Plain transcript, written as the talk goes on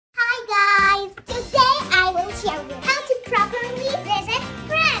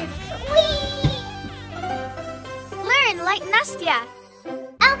Nastya.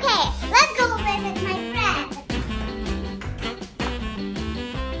 Okay, let's go visit my friend.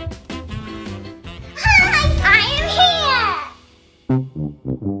 Hi, I am here.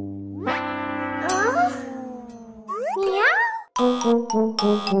 Meow?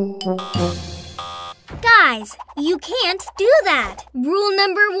 Guys, you can't do that. Rule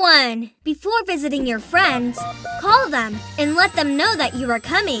number 1. Before visiting your friends, call them and let them know that you are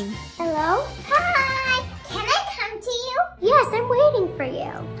coming. Hello? Hi! Can I come to you? Yes, I'm waiting for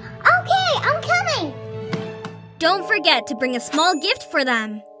you. Okay, I'm coming. Don't forget to bring a small gift for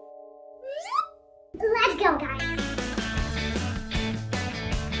them. Let's go, guys.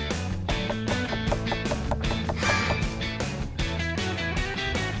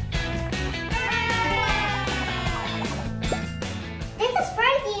 This is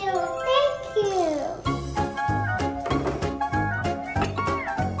for you. Thank you.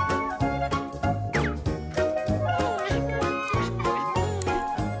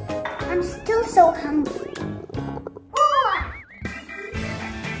 I'm still so hungry.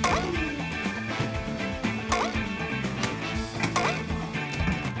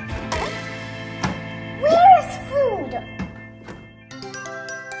 Where is food?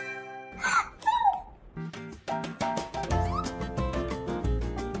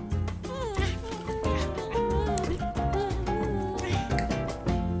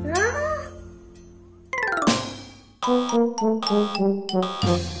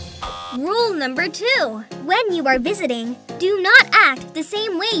 Rule number 2. When you are visiting, do not act the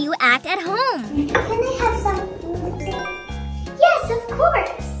same way you act at home. Can I have some food, please? Yes, of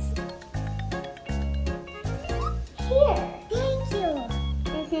course. Here. Thank you.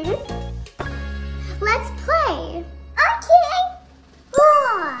 Let's play. Okay.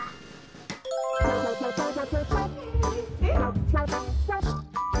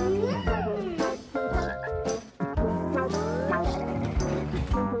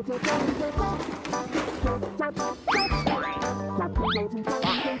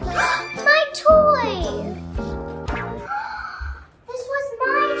 My toy! This was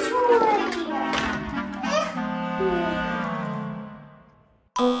my toy!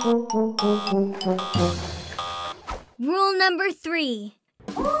 Rule number 3.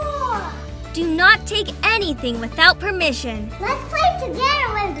 Oh, Do not take anything without permission. let's play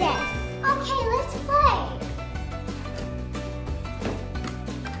together with this. Okay, let's play.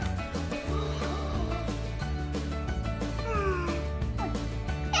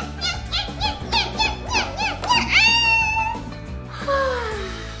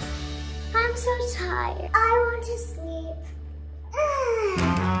 I'm so tired. I want to sleep.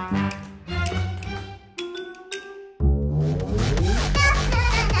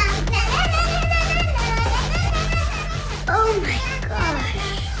 Oh my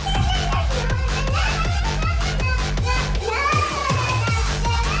gosh.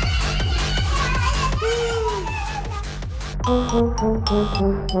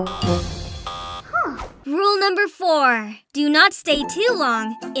 Rule number 4. Do not stay too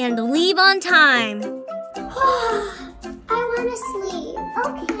long and leave on time. I want to sleep.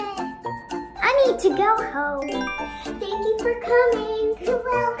 Okay. I need to go home. Thank you for coming. You're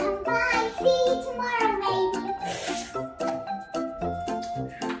welcome.